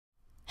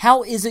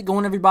How is it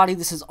going, everybody?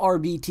 This is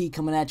RBT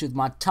coming at you with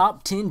my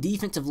top 10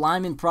 defensive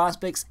lineman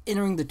prospects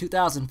entering the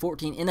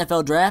 2014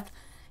 NFL Draft.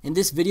 In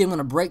this video, I'm going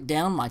to break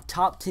down my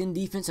top 10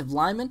 defensive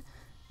linemen,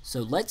 so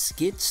let's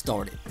get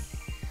started.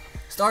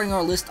 Starting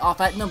our list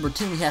off at number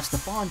 10, we have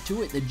Stephon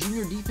Tuitt, the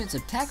junior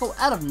defensive tackle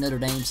out of Notre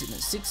Dame, sitting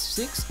at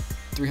 6'6",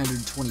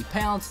 320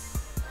 pounds.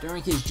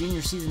 During his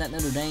junior season at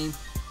Notre Dame,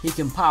 he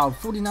compiled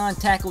 49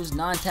 tackles,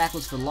 9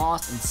 tackles for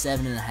loss, and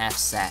 7.5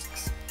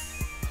 sacks.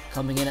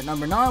 Coming in at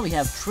number 9, we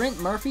have Trent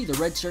Murphy, the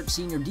redshirt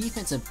senior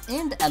defensive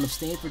end out of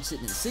Stanford,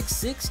 sitting at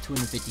 6'6",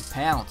 250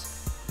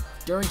 pounds.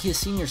 During his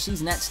senior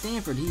season at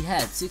Stanford, he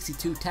had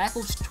 62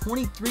 tackles,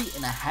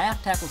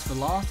 23.5 tackles for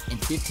loss, and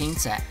 15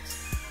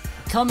 sacks.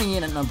 Coming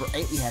in at number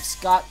 8, we have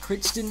Scott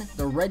Crichton,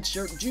 the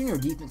redshirt junior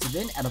defensive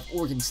end out of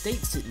Oregon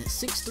State, sitting at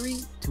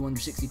 6'3",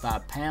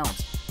 265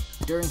 pounds.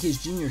 During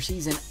his junior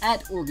season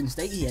at Oregon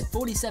State, he had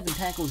 47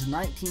 tackles,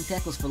 19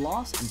 tackles for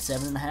loss, and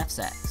 7.5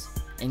 sacks.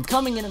 And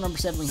coming in at number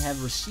 7, we have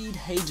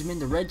Hageman,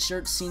 the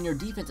redshirt senior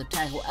defensive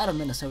tackle out of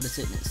Minnesota,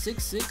 sitting at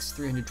 6'6",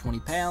 320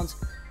 pounds.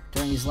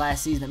 During his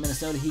last season at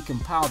Minnesota, he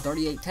compiled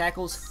 38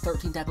 tackles,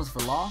 13 tackles for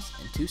loss,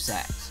 and 2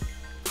 sacks.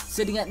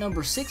 Sitting at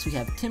number 6, we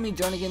have Timmy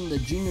Jernigan, the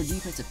junior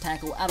defensive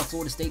tackle out of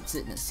Florida State,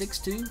 sitting at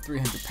 6'2",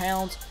 300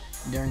 pounds.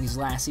 And during his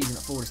last season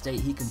at Florida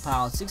State, he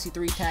compiled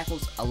 63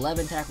 tackles,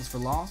 11 tackles for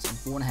loss, and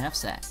 4.5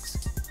 sacks.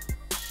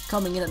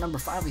 Coming in at number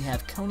 5, we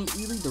have Kony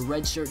Ealy, the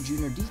redshirt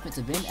junior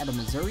defensive end out of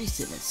Missouri,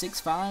 sitting at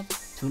 6'5",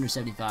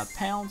 275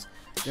 pounds.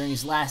 During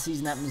his last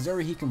season at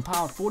Missouri, he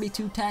compiled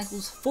 42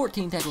 tackles,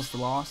 14 tackles for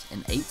loss,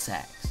 and 8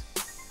 sacks.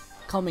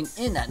 Coming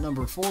in at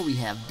number 4, we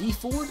have Dee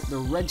Ford, the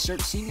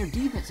redshirt senior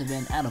defensive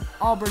end out of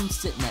Auburn,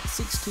 sitting at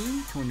 6'2",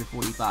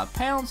 245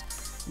 pounds.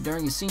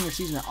 During his senior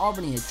season at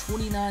Auburn, he had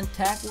 29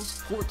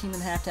 tackles,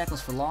 14.5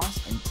 tackles for loss,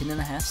 and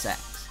 10.5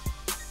 sacks.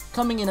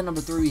 Coming in at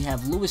number 3, we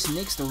have Louis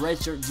Nix, the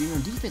redshirt junior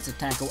defensive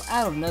tackle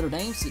out of Notre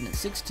Dame, sitting at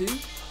 6'2",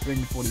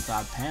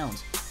 345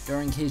 pounds.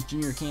 During his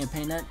junior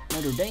campaign at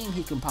Notre Dame,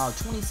 he compiled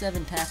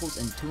 27 tackles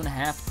and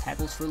 2.5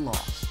 tackles for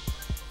loss.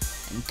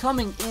 And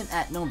coming in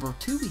at number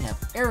 2, we have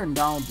Aaron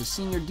Donald, the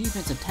senior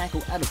defensive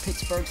tackle out of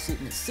Pittsburgh,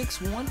 sitting at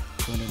 6'1",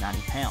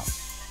 290 pounds.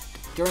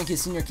 During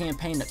his senior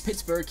campaign at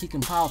Pittsburgh, he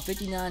compiled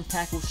 59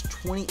 tackles,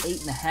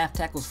 28.5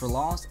 tackles for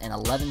loss, and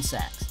 11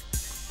 sacks.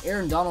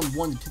 Aaron Donald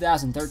won the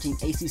 2013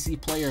 ACC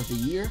Player of the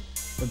Year,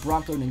 the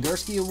Bronco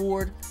Nagurski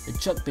Award, the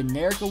Chuck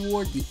Bednarik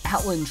Award, the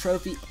Outland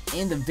Trophy,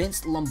 and the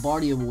Vince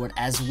Lombardi Award,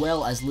 as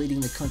well as leading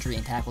the country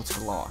in tackles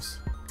for loss.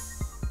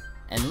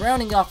 And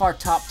rounding off our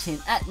top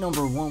 10 at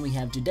number 1, we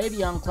have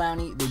Jadeveon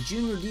Clowney, the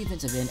junior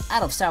defensive end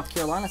out of South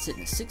Carolina,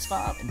 sitting at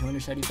 6'5", and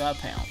 275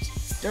 pounds.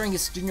 During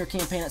his junior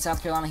campaign at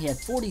South Carolina, he had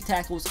 40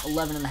 tackles,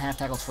 11.5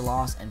 tackles for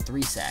loss, and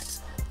 3 sacks,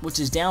 which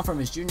is down from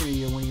his junior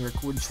year when he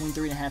recorded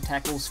 23.5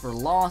 tackles for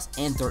loss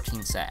and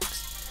 13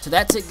 sacks. So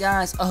that's it,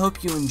 guys. I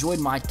hope you enjoyed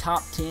my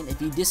top 10.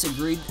 If you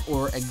disagreed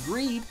or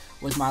agreed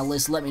with my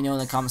list, let me know in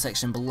the comment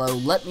section below.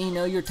 Let me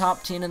know your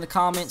top 10 in the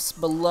comments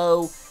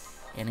below.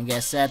 And I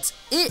guess that's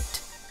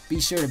it. Be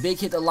sure to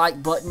hit the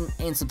like button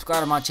and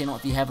subscribe to my channel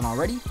if you haven't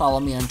already. Follow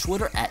me on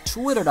Twitter at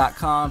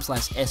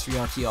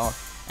twitter.com/S3RTR.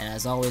 And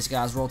as always,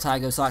 guys, roll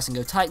Tide, go Sox, and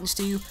go Titans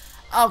to you.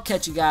 I'll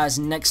catch you guys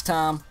next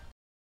time.